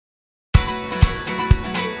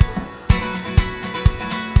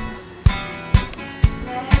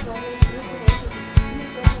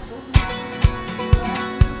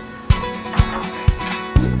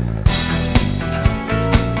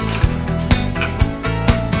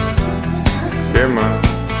gehen wir.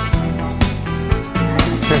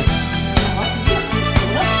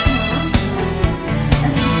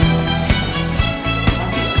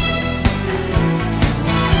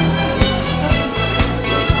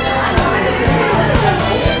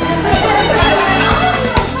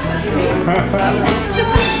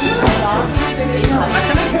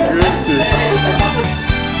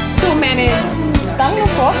 So, meine Danke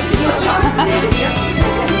vor.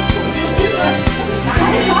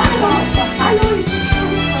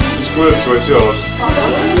 Ist gut, zahlt sie aus.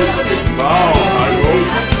 Wow, hallo.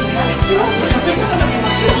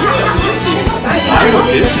 Hallo,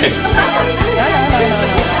 geht's nicht?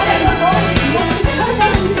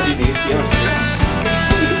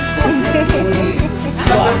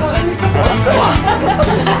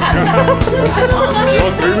 Ja,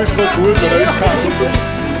 drüben ist noch gut, oder?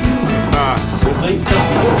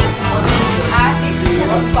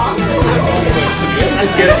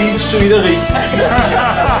 Der sieht schon wieder richtig.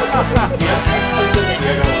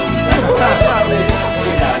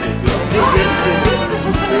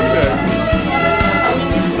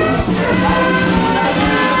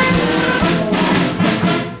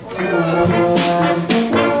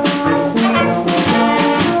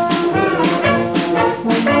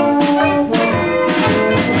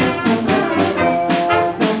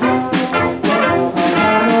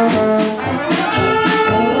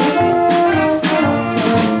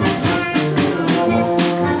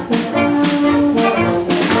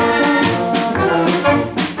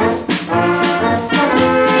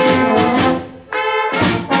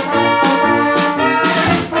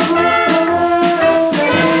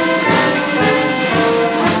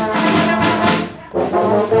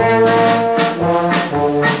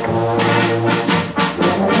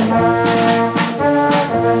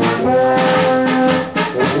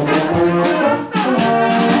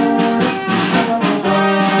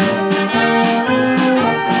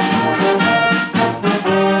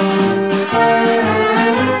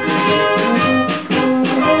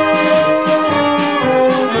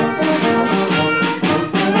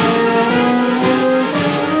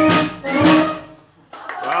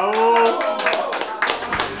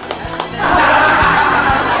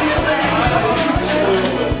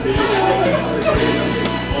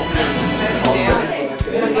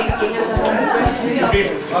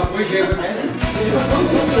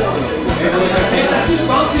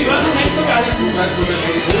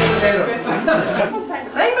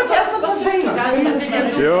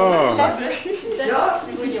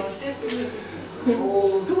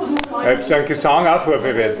 Ich habe so einen Gesang auch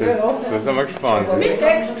vorbereitet. Da sind wir gespannt. Mit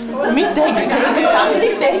Text. Mit Text. Gesang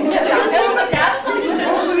mit Text.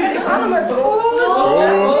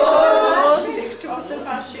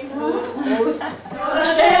 Da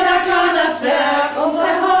steht ein kleiner Zwerg und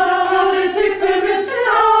der hat eine Zipfelmütze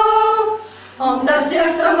auf. Und da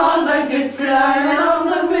sieht am anderen Gipfel einen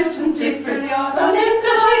anderen Mützenzipfel. Ja, da nimmt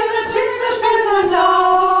der schöne Zipfel seinen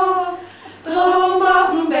Lauf. Drum auf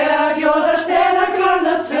dem Berg, ja, da steht ein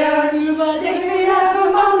kleiner Zwerg. Überlegt, wie er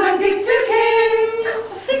zum anderen Gipfel kommt.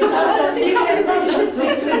 Dass er sich in den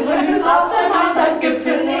Mützenzipfel drüben auf dem anderen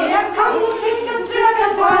Gipfel nähern kann und sich der Zwerg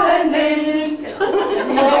ein Fallen nimmt.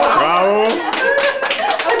 Bravo!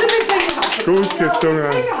 Gut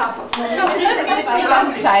gesungen.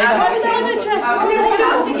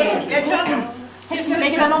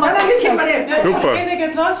 Super.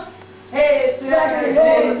 Hey Zwerge,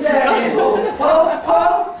 ho, ho, ho.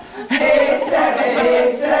 Hey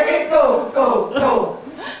Zwerge, go, go, go.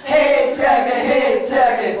 Hey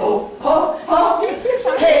Zwerge, ho, ho, ho.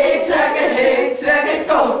 Hey Zwerge,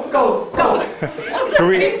 go, go, go. So,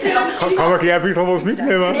 kann man gleich ein bisschen was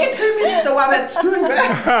mitnehmen? Nicht viel mit der Arbeit zu tun, gell?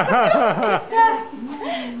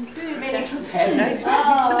 Wenigstens heil, ne?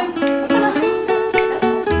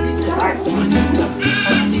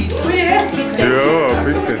 Ja,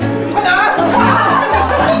 bitte.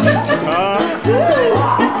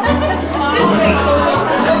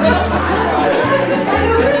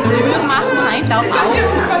 Wir machen Hand auf.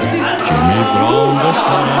 Jimmy Brown, das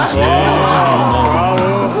war ein Seemann.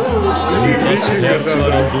 Und das Herz war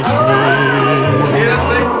ihm so schwer.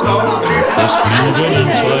 Es blieben ihm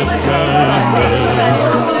zwei Freunde,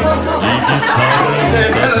 die Gitarre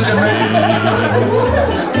und das Meer.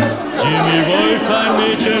 Jimmy wollte ein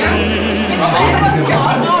Mädchen lieben, doch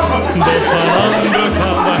ein anderer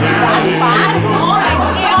kam daher.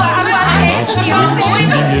 Aus Trost in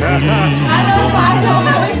ihr Lieben,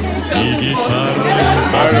 die Gitarre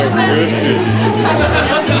und das Meer.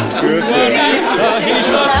 Da hieß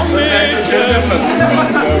das Mädchen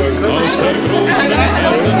aus der großen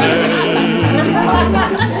Ferne.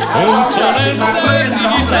 Und zum Ende die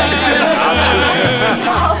Gitarre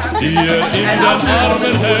die er in den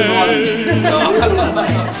Armen hält.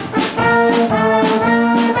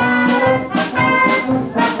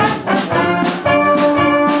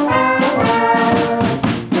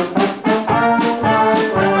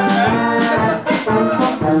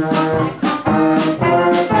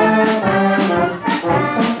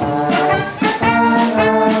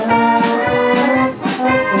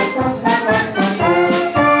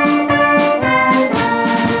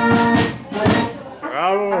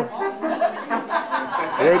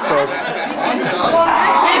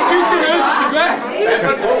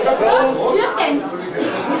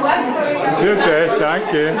 Bitte,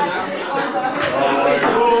 danke.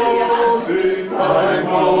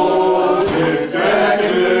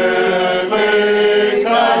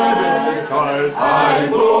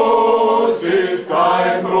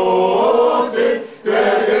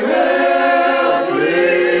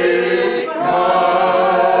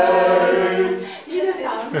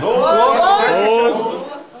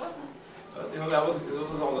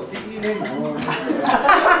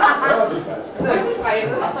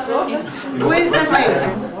 Wo ist das Wein?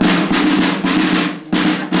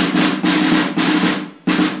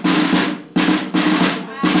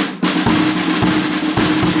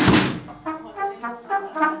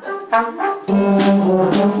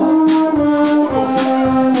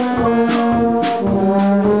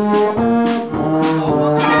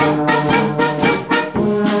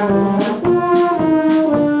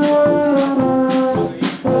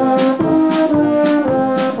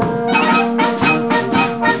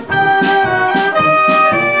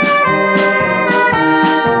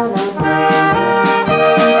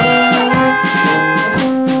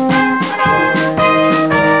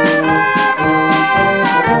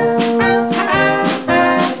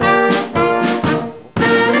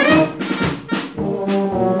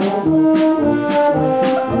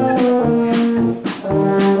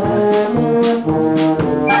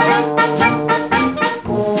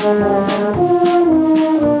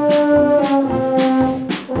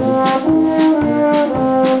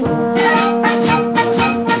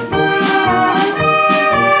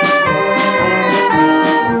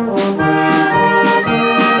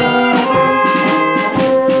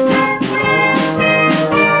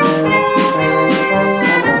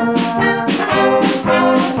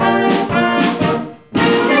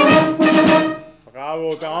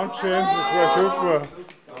 Dankeschön, das war super.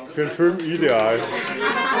 Für den Film ideal.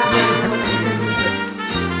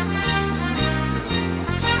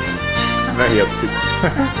 Na, herzig.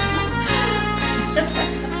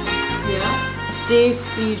 Ja, das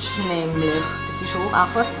ist nämlich, das ist auch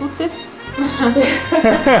was Gutes. Und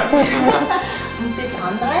das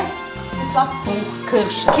andere, das war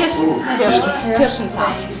Kirschen.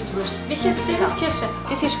 Kirschensaft. Welches? Das ist Kirsche.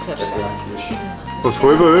 Das ist Kirsche. Was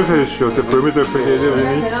halber Öl ist schon, der Vormittag vergeht ja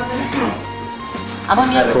wenig. Aber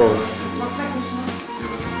wir. Oh.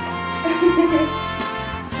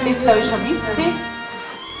 Das da ist ein Whisky,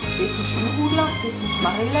 das ist Nuhudler, das ist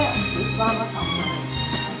Marille und das war was anderes.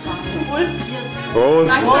 Das war cool.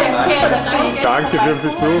 Prost. Danke für den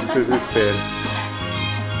Besuch, das ist fein.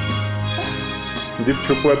 Und ich habe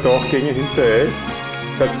schon ein paar Tagegänge hinter euch.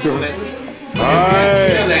 Sagst du?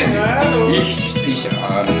 Hi! Ich dich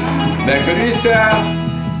an. Begrüße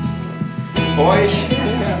euch.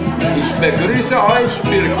 Ich begrüße euch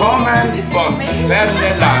willkommen von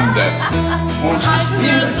fernen Landen. Und ich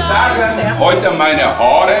will sagen, heute meine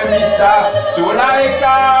Haare ist da,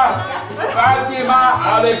 Zuleika, Fatima,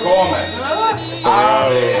 alle kommen.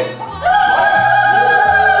 Alle.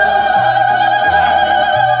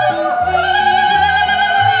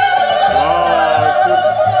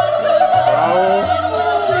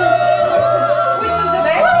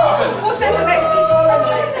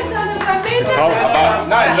 Aber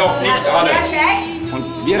nein, noch nicht alles. Und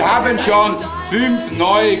wir haben schon 5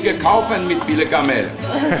 neue gekauft mit vielen Kamelen.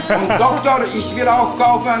 Und Doktor, ich will auch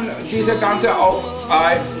kaufen diese ganze auf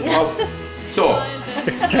so.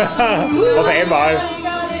 Auf einmal.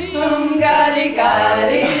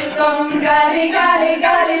 Sumgali-gali,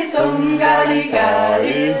 Sumgali-gali-gali,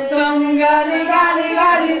 Sumgali-gali,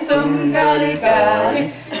 Sumgali-gali-gali, Sumgali-gali.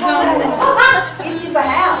 Ist die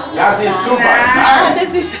verheiratet? Ja, sie ist super. Nein,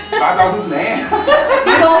 das ist 2009.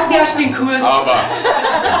 Die macht erst den Kurs. Aber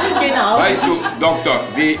Genau. weißt du, Doktor,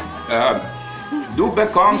 wie du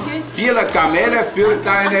bekommst viele Kamele für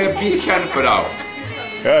deine bisschen Frau.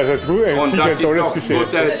 Ja, das ist ein Und das ist tolles doch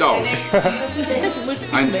Geschäft. guter Tausch.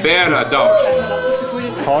 Ein fairer Tausch.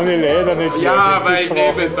 Kann ich leider nicht. Ja, weil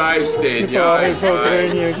nebenbei steht. Ja, ich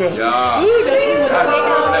weiß. Ja.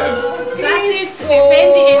 Das ist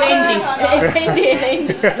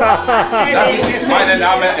Das ist mein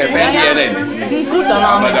Name, Effendi Ende. Ein guter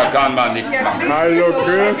Name. Aber da kann man nichts machen. Hallo,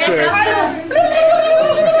 Grüße.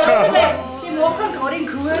 Die machen gerade den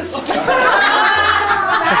Kurs.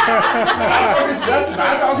 Das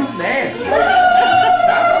 2009.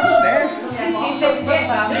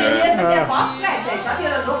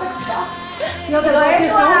 Ja, der war ja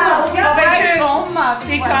Sommer.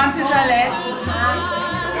 Die kann sich auch leisten.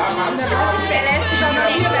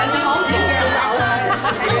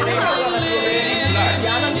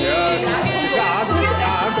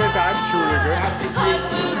 Andere Tanzschule, gell?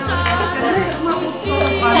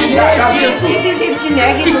 Die sind die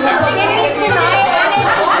Nägel.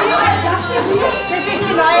 Das ist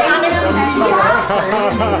die neue Anästhesie.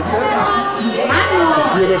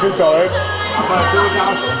 Ich würde bezahlt. Aber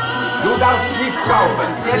du darfst nicht kaufen.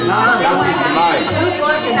 Das ist mein.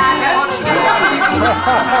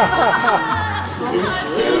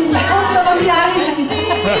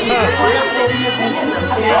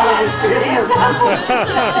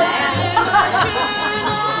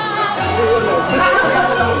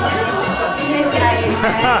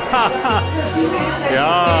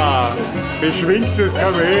 Ja, beschwingtes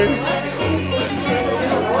Kamel.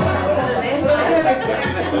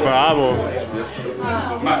 Bravo.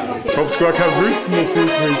 Ich hab gar kein Wüstenmusik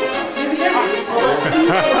mit.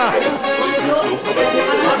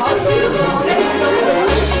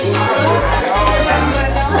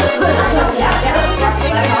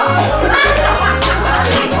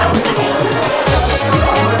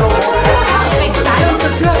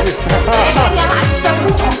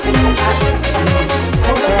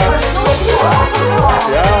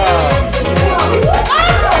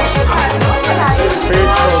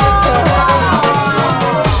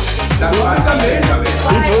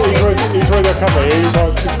 Ich wollte ein Kamel, ich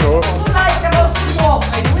hab's getroffen.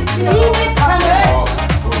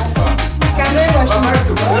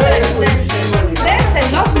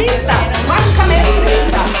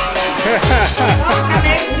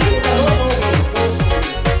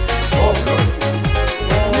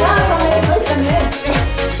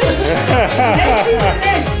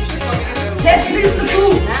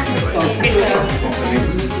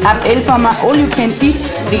 Ab 11 haben wir All You Can Eat,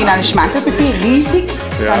 regionales Schmankerlbuffet, riesig.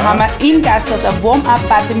 Ja. Dann haben wir im Gasthaus eine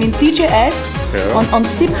Warm-Up-Party mit DJ Eis. Ja. Und um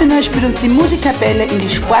 17 Uhr spielt uns die Musikkapelle in die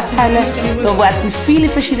Sporthalle. Da warten viele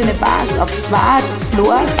verschiedene Bars auf 2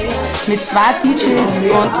 Floors mit 2 DJs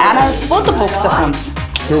und einer Fotoboxer von uns.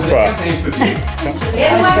 Super.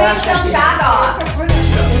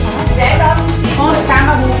 Und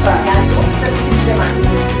Kammerrufer.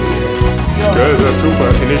 Ja, das ist ja super.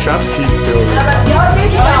 Eine Schatzkiste, oder?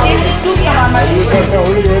 Das ist super, Mama. Du kannst ja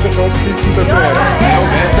alle Leute Schatzkisten dabei.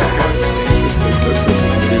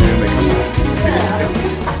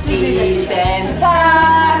 Diesen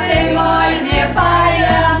Tag, den wollen wir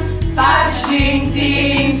feiern.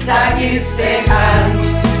 Faschingsdienstag ist bekannt.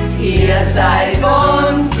 Ihr seid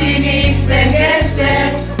uns die liebsten Gäste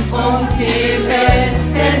und die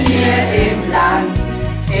Besten hier im Land.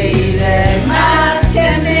 Viele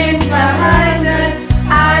Masken sind verbreitet,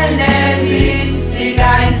 alle witzig,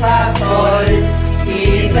 einfach toll.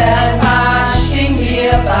 Dieser Fasching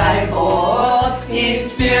hier bei Ort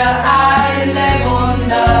ist für alle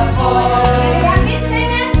wundervoll.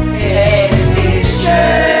 Es ist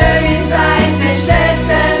schön in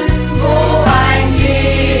SEITENSTETTEN, wo ein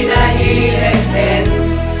jede kennt.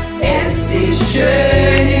 Es ist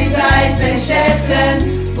schön in SEITENSTETTEN,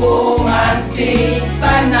 wo man sich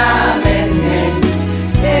beim Namen nennt.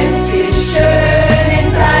 Es ist schön in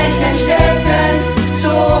SEITENSTETTEN,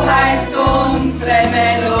 so heißt unsere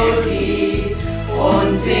Melodie.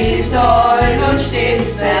 Und sie soll uns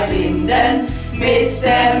stets verbinden mit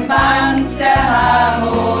dem Band der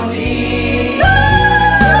Harmonie.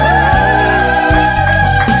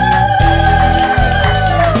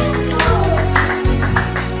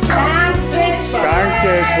 Danke,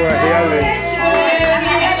 es war herrlich.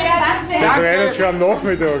 Wir sehen uns schon am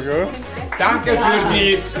Nachmittag, ja? Danke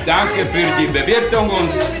für die Bewirtung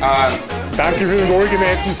und Danke für den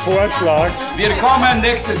wohlgemeinten Vorschlag. wir kommen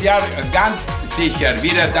nächstes Jahr ganz sicher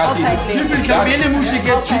wieder. Das ist Wie viel Kamele muss ich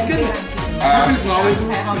jetzt schicken?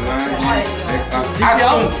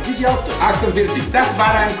 48. Das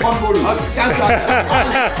war ein Konvolut. Ganz klar.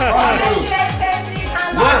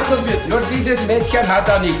 Nur dieses Mädchen hat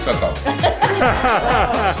er nicht verkauft.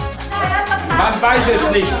 Man weiß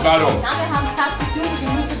es nicht, warum. Wir haben gesagt, die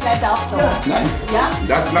Jugendliche bleibt auch da. Nein,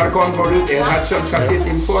 das war Konvolut. Er hat schon kassiert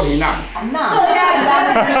im Vorhinein.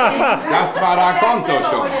 Das war ein Konto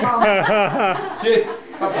schon. Tschüss.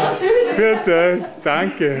 Bitte,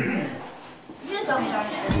 danke. Wir sagen danke.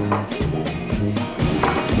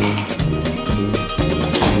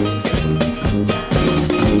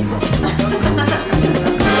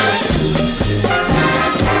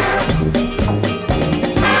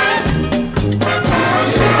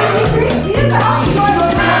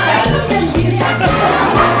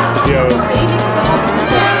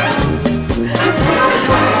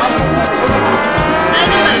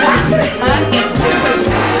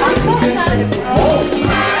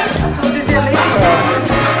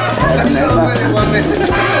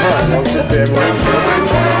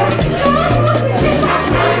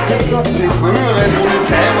 Die frühere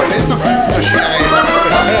Polizei war nicht so viel der Schere.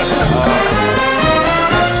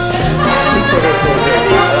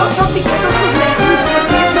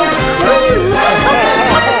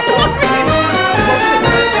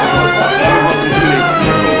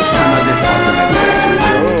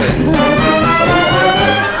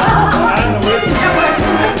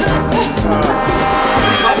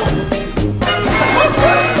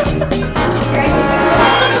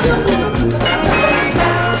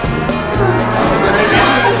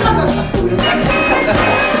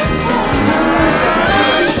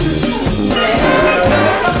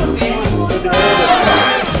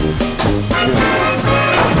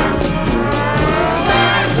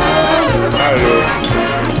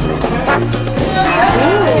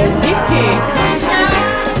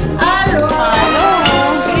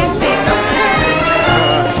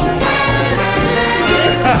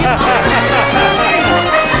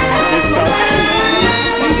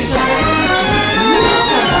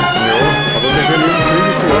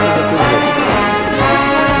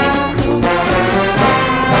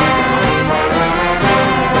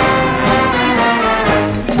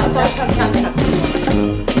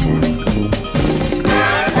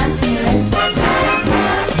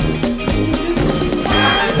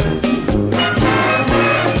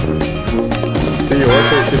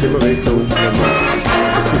 geht immer weg da unten.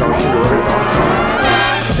 Die ganzen Jahre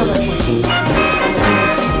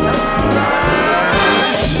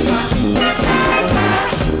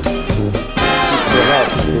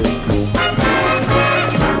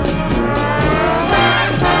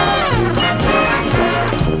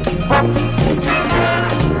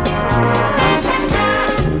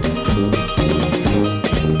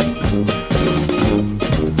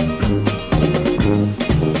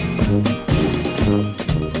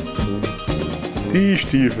Die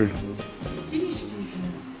Stiefel.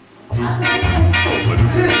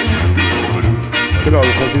 Genau,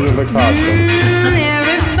 das hat sie in der Karte.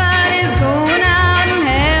 Everybody's going out and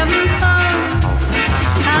having fun.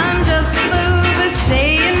 I'm just a fool for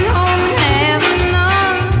staying home and having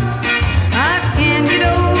none. I can't get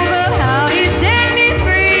over how he set me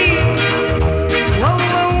free. Whoa,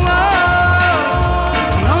 whoa, whoa,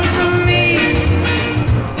 lonesome me.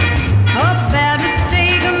 A bad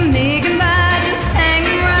mistake I'm making by just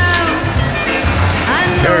hanging around. I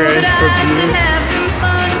know that I should have some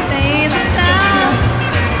fun and paint the town.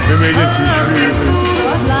 Wir mögen die Stiefel.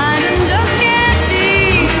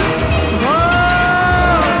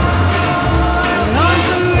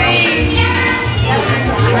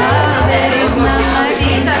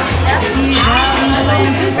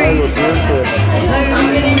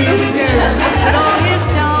 Hallo,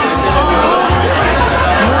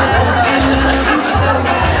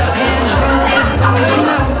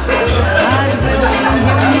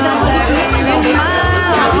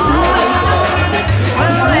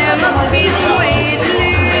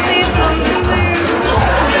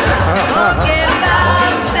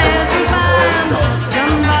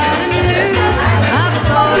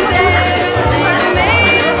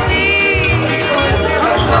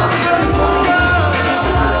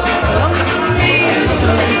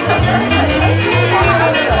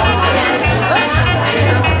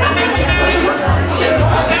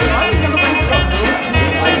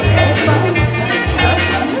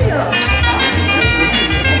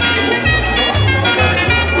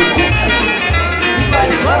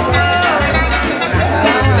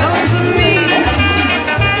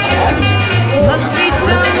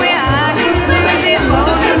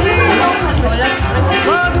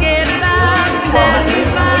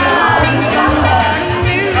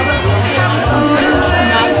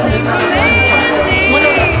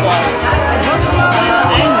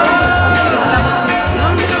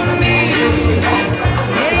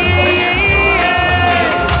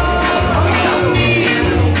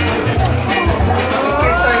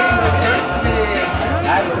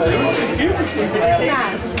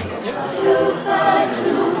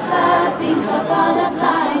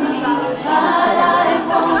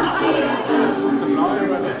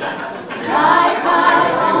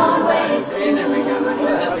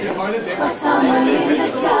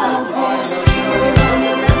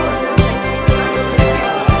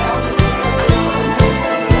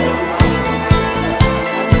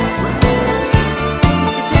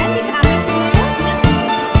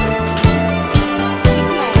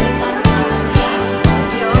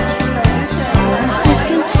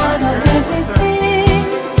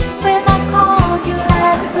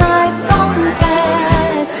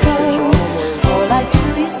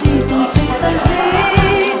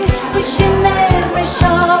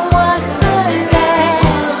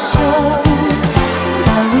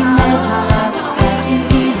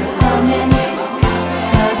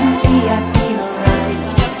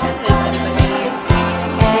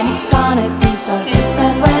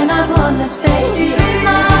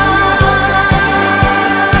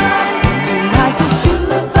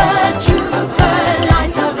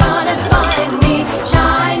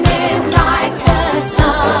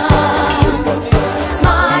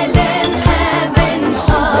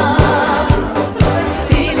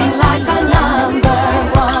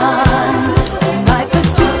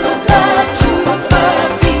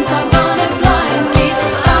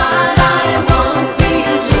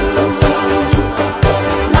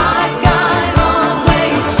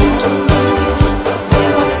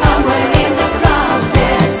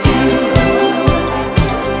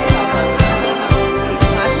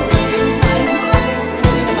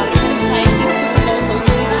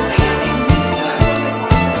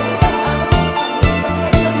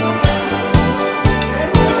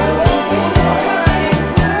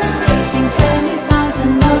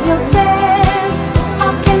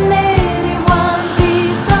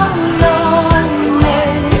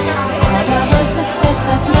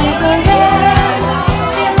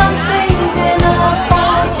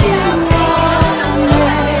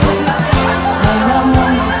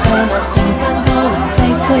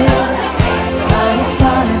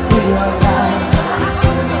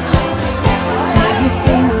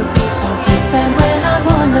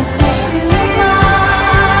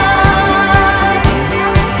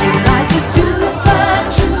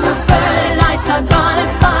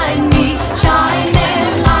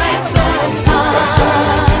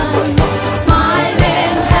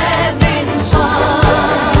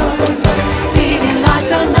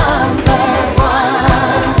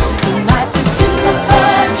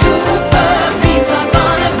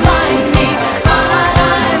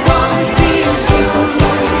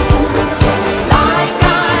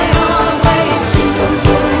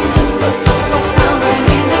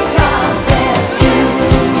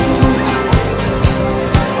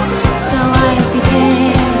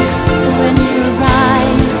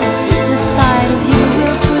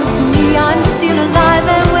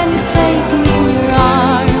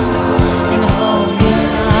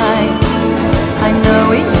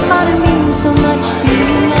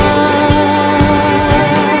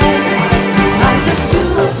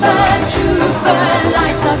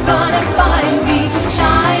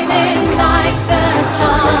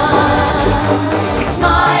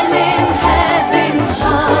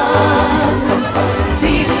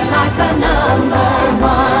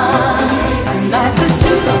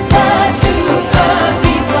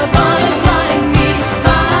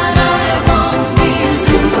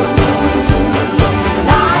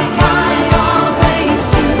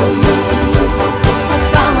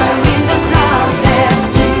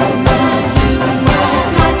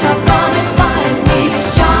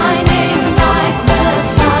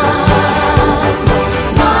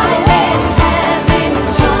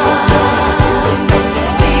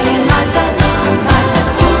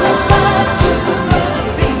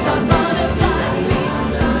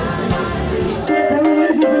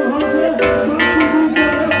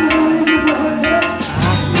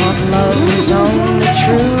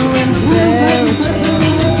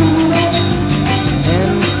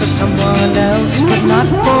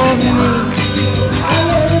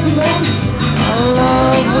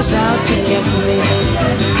 was out to get me.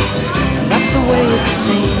 That's the way it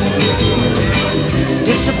seemed.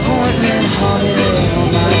 Disappointment haunted all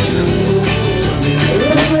my dreams.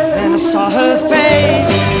 Then I saw her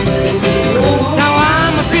face. Now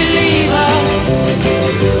I'm a believer.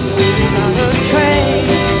 Not a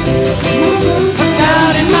trace. Put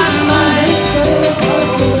out in my mind.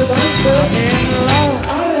 I'm in love.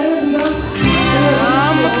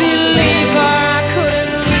 I'm a believer. I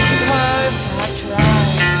couldn't leave her if I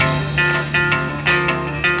tried.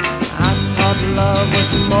 I thought love was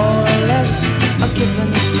more or less a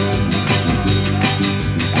given thing.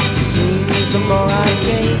 Seems the more I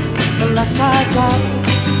gave, the less I got.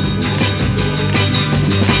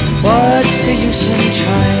 What's the use in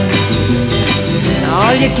trying?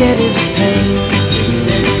 All you get is pain.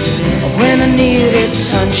 When I needed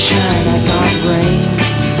sunshine, I got rain.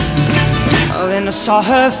 Then I saw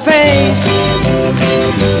her face.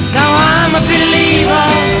 Now I'm a believer.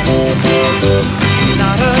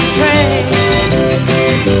 Not a trace.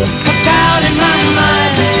 Put out in my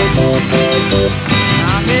mind.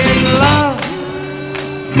 I'm in love.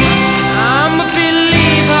 I'm a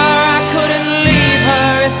believer. I couldn't leave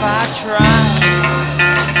her if I tried.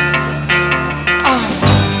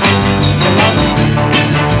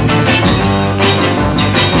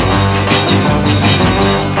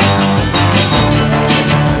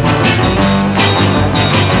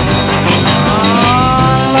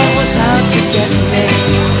 Love was out to get me.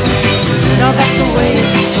 Now that's the way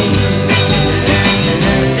it seemed.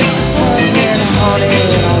 Disappointment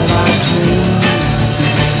haunted all my dreams.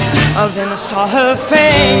 Then I saw her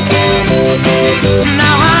face.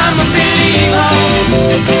 Now I'm a believer.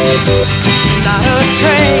 Not a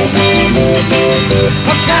trace.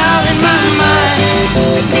 Hooked out in my mind.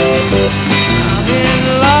 I'm in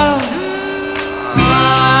love.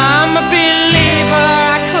 I'm a believer.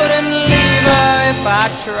 I couldn't leave her if I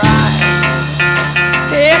tried.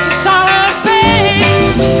 Yes, I saw her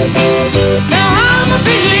face. Now I'm a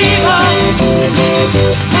believer.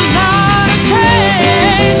 I'm not a trace.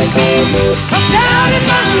 I'm down in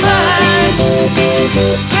my mind.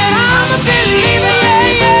 Said I'm a believer. Yeah,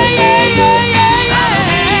 yeah, yeah, yeah, yeah, yeah.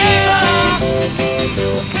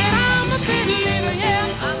 Said I'm a believer.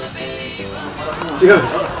 Yeah, I'm a believer.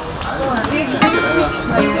 Cheers.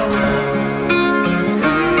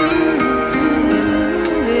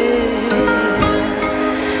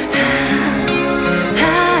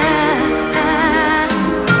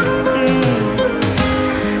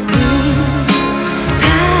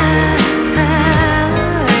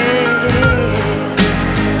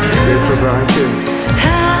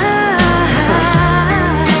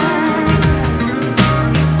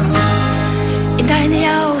 In deine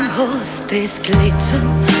Augen hast das Glitzern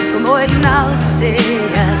vom alten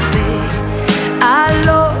Aussehersee. Ein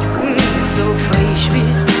Lachen so frisch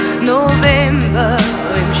wie November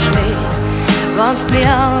im Schnee. Wenn's mich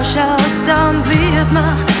anschaust, dann wird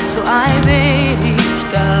mir so ein wenig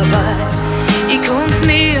dabei. Ich konnt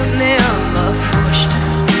mir nimmer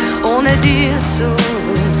vorstellen, ohne dir zu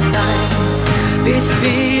sein. Bist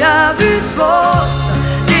wie ein wildes Wasser,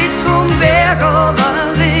 das vom Berg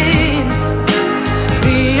überrinnt.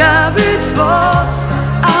 Wie ein wildes Wasser,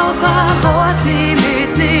 auf ein Ross mich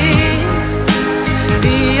mitnimmt.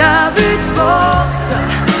 Wie ein wildes Wasser,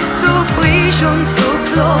 so frisch und so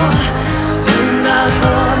klar. Und auf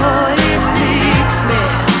einmal ist nichts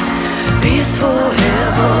mehr, wie es vorher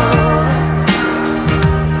war.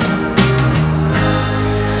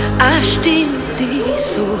 Eine Stimme, die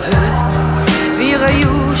so hört, wie ein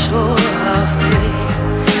Juschrohr auf Dreh.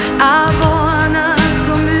 Ein Warner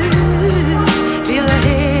so müde, wie ein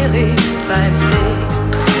Hericht beim See.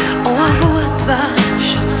 Ein Wort war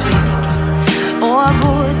schon zu wenig, ein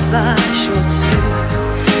Wort war schon zu viel.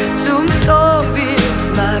 Zum Sagen, wie es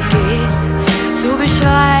mir geht, zu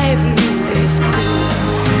beschreiben das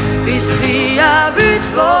Gefühl. Bist wie ein wildes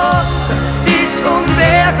Wasser, das vom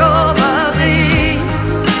Berg überrinnt.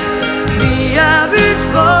 Wie ein wildes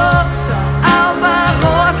Wasser, auf ein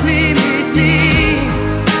Ross mich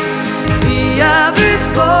mitnimmt. Wie ein wildes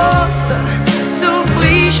Wasser, so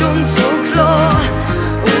frisch und so klar.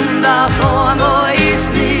 Und auf einmal ist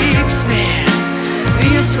nichts mehr,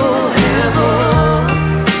 wie es vorher war.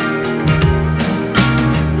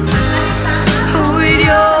 With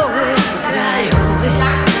your way,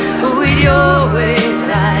 with your way,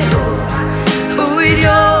 with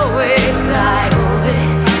your way,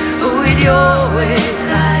 with your way,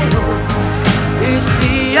 ist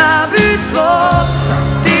wie ein wildes Wasser,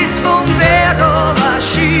 das vom Berg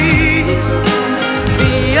überschießt.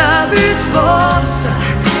 Wie ein wildes Wasser,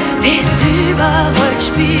 das du überall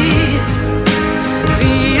spürst.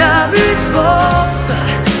 Wie ein wildes Wasser,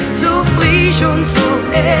 frisch und so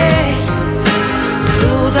echt,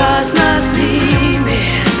 so dass man's nie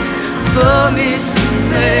mehr vermissen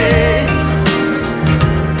will.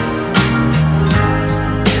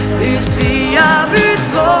 Ist wie ein wildes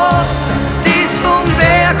Wasser, das vom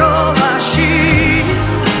Berg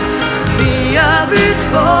schießt, wie ein wildes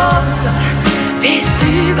Wasser, das du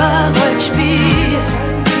überall spürst,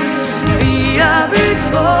 wie ein wildes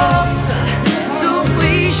Wasser, so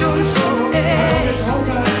frisch und so echt,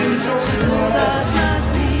 so dass man's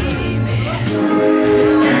nie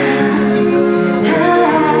mehr.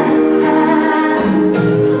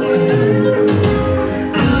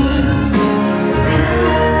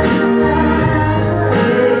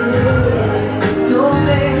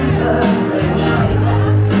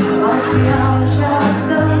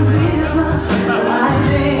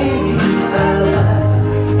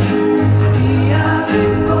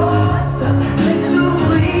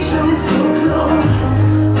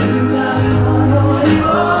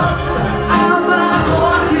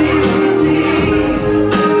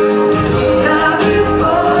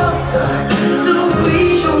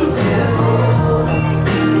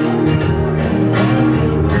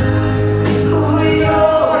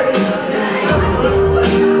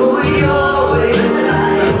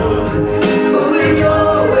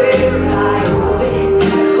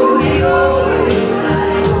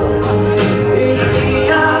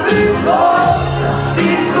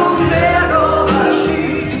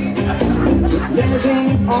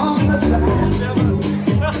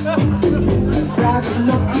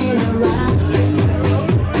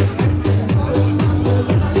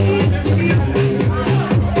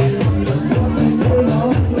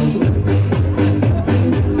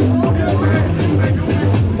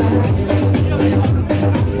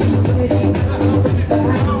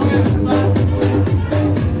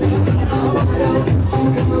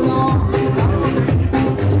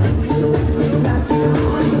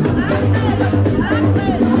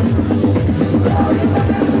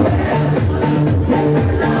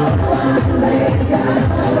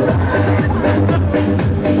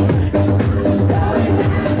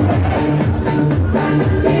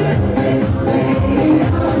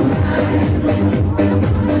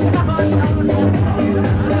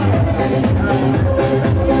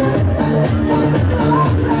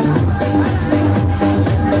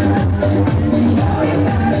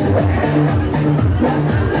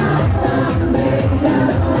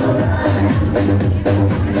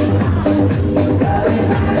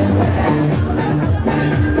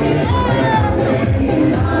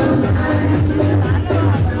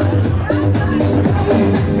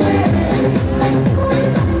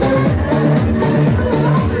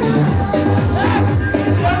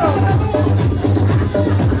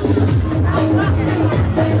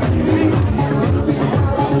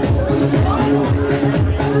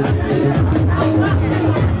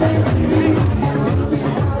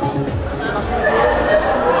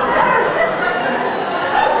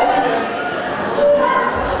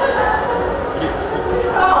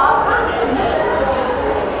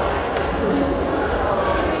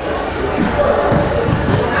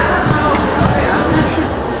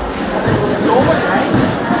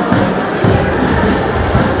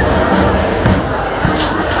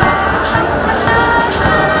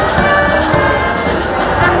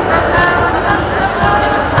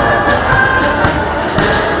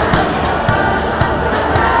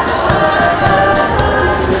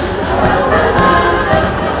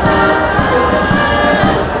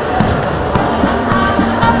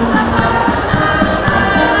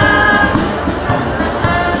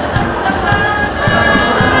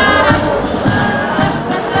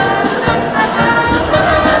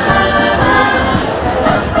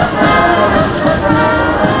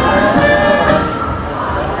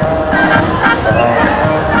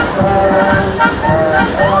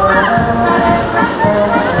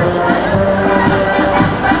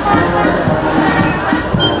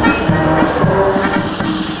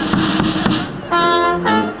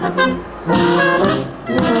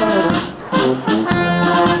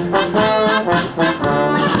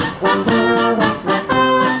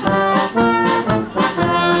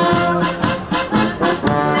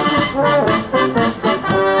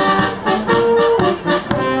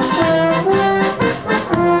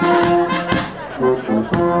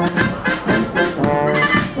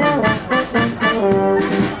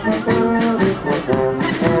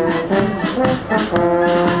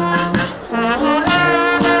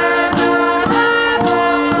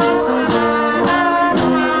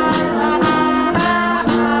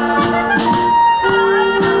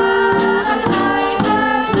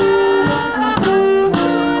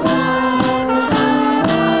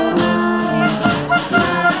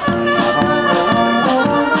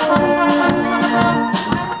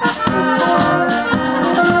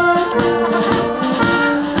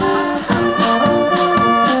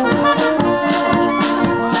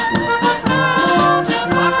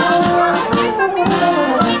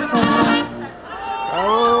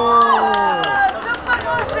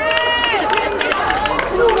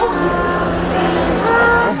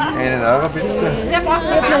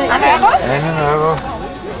 1 Euro? 1 Euro.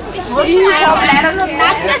 Ich habe leider nur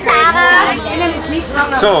Sarah.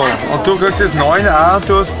 So, und du kriegst jetzt 9 auch und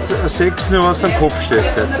du hast 6 nur, was am Kopf stehst.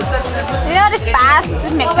 Ja, das passt.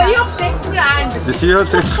 Das merkt man. Aber ich habe 6 mit 1. Das hier hat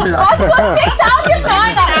 6 mit 1. Was, du hast 6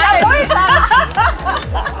 aufgefallen?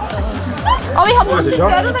 Aber ich habe uns selber so,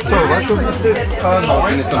 warte,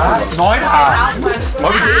 9a.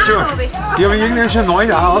 Habe ich jetzt schon? Ich habe irgendwie schon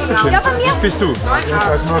 9a aufgeschrieben. Ja, bei mir. Das bist du. Das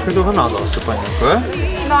heißt, man hat sich durcheinander auszubringen, oder?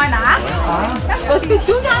 9a. Was bist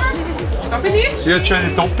du da? Da bin ich. Sie hat schon eine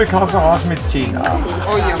Doppelkonferenz mit 10a.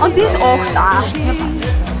 Oh ja. Und die ist 8a.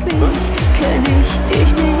 Kenn ich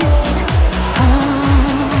dich nicht.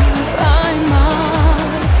 Auf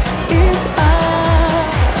einmal ist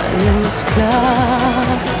alles klar.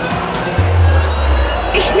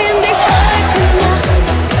 Ich nehm dich heute Nacht,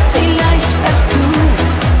 vielleicht bleibst du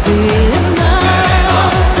für immer.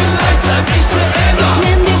 Vielleicht bleib ich für immer. Ich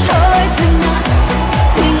nehm dich heute Nacht,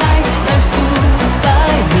 vielleicht bleibst du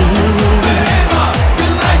bei mir. Für immer,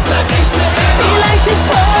 vielleicht bleib ich für immer. Vielleicht ist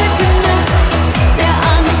heute Nacht der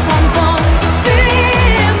Anfang von für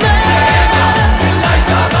immer. Vielleicht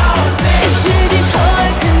aber auch nicht. Ich will dich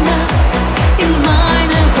heute Nacht in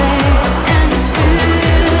meine Welt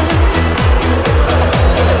entführen.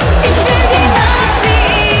 Ich will die Nacht, die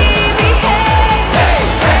ewig hält,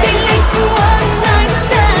 den längsten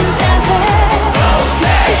One-Night-Stand der Welt.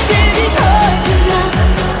 Ich will dich heute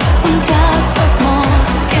Nacht und das, was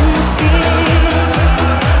morgen zählt.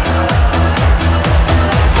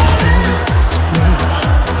 Tanz mich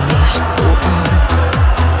nicht so an,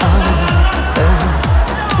 auch wenn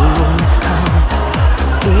du es kannst.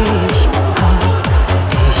 Ich hab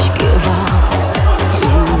dich gewarnt,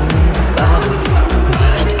 du warst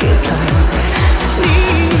nicht geplant.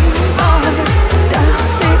 Niemals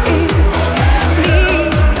dachte ich,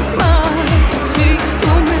 niemals kriegst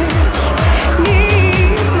du mich,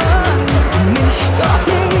 niemals mich doch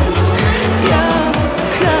nicht. Ja,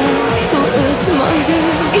 klar, so irrt man sich.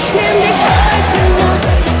 Ich nehm dich heute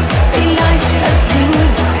Nacht, vielleicht bleibst du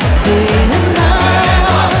für immer.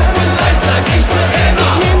 Vielleicht bleib ich für immer.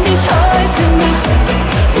 Ich nehm dich heute Nacht,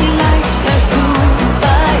 vielleicht bleibst du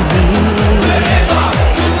bei mir. Für immer,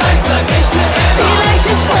 vielleicht bleib ich für immer. Vielleicht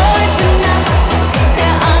ist heute Nacht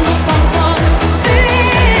der Anfang von für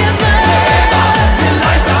immer.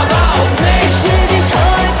 Vielleicht aber auch nicht. Ich will dich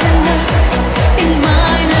heute Nacht in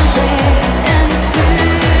meine Welt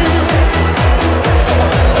entführen.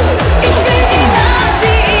 Ich will die Nacht,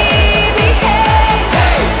 die ewig hält,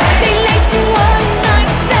 den längsten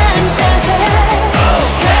One-Night-Stand der Welt.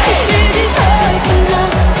 Ich will dich heute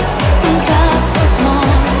Nacht und das, was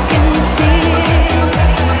morgen zählt.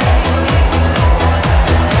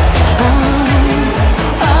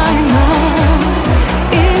 Auf einmal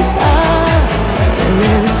ist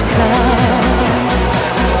alles klar.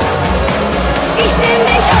 Ich nehm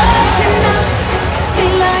dich heute Nacht,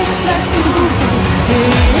 vielleicht bleibst du für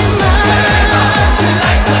immer.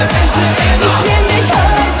 Vielleicht bleib ich für immer. Ich nehm dich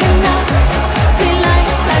heute Nacht,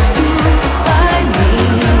 vielleicht bleibst du bei mir.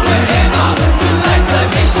 Für immer, vielleicht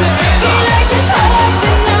bleib ich für immer. Vielleicht ist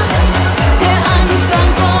heute Nacht der Anfang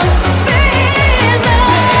von für immer.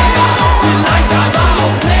 Vielleicht aber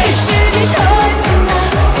auch nicht. Ich will dich heute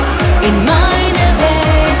Nacht in meine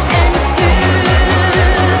Welt entführen.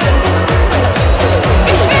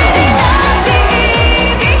 Ich will die Nacht, die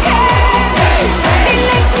ewig hält, den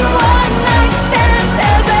längsten One-Night-Stand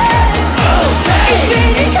der Welt. Ich will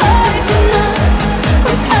dich heute Nacht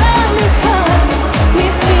und alles, was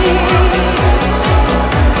mir fehlt.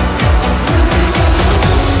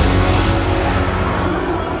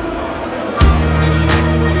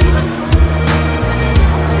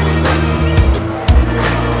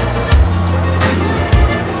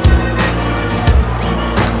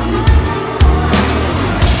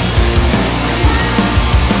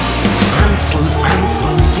 Franzl,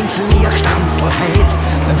 Franzl, sind für mich ein Stanzlheit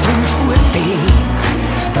beim 5 Uhr Tee.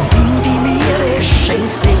 Dann bind ich mir das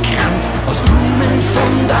schönste Kranz aus Blumen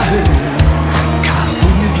von der Höhe. Kein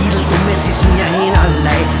Bundel, es ist mir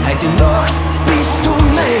einerlei, heute Nacht bist du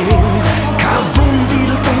mein. Kein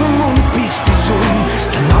Wundel, und bis die Sonne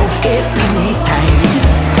dann aufgeht, bin ich Teil.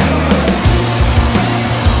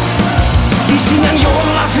 Ich sing ein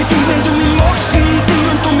Jola für dich, wenn du mich machst, sing ich dich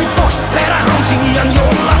und du mich boxst bei der Hand, sing ich ein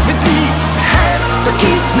Jola für dich. Heute, da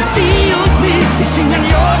gibt's nur dich und mich, ich sing ein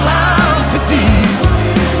Jola für dich.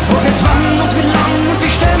 Frag nicht wann und wie lang und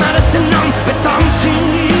wie stell mir das denn an, weil dann sing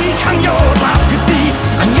ich ein Jola für dich.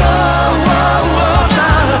 Ein Jola,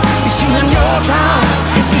 ich sing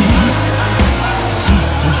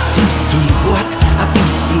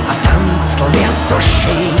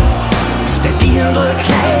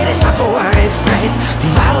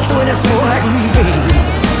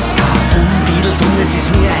es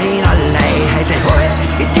ist mir einerlei, heute halt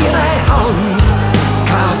in dir deine Hand.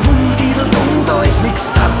 Kein Wundidel da ist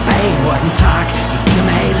nix dabei, morgen Tag in dir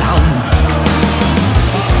mein Land.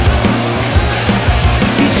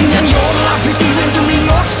 Ich sing ein Jodler für dich, wenn du mich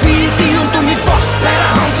machst wie die und du mich packst bei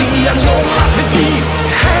der Hand, sing ich ein Jodler für dich.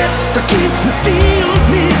 Heute, da geht's nur dir und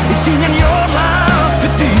mir, ich sing ein Jodler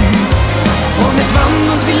für dich. Frag nicht wann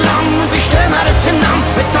und wie lang und wie stell mir das denn an,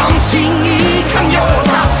 weil dann sing ich ein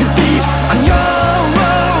Jodler für dich. Ein Jodler,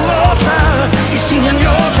 ich sing ein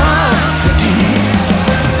Jodler für dich.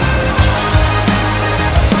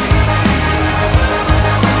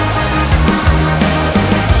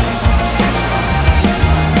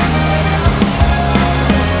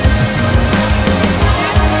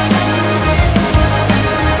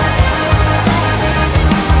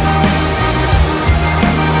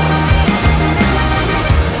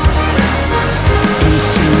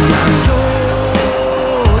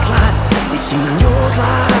 Ich sing ein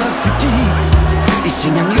Jodler für dich. Ich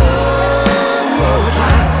sing ein Jodler,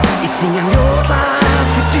 ich sing ein Jodler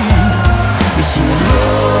für dich. Ich sing ein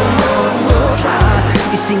Jodler,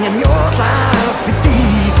 ich sing ein Jodler für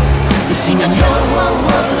dich. Ich sing ein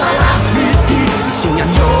Jodler.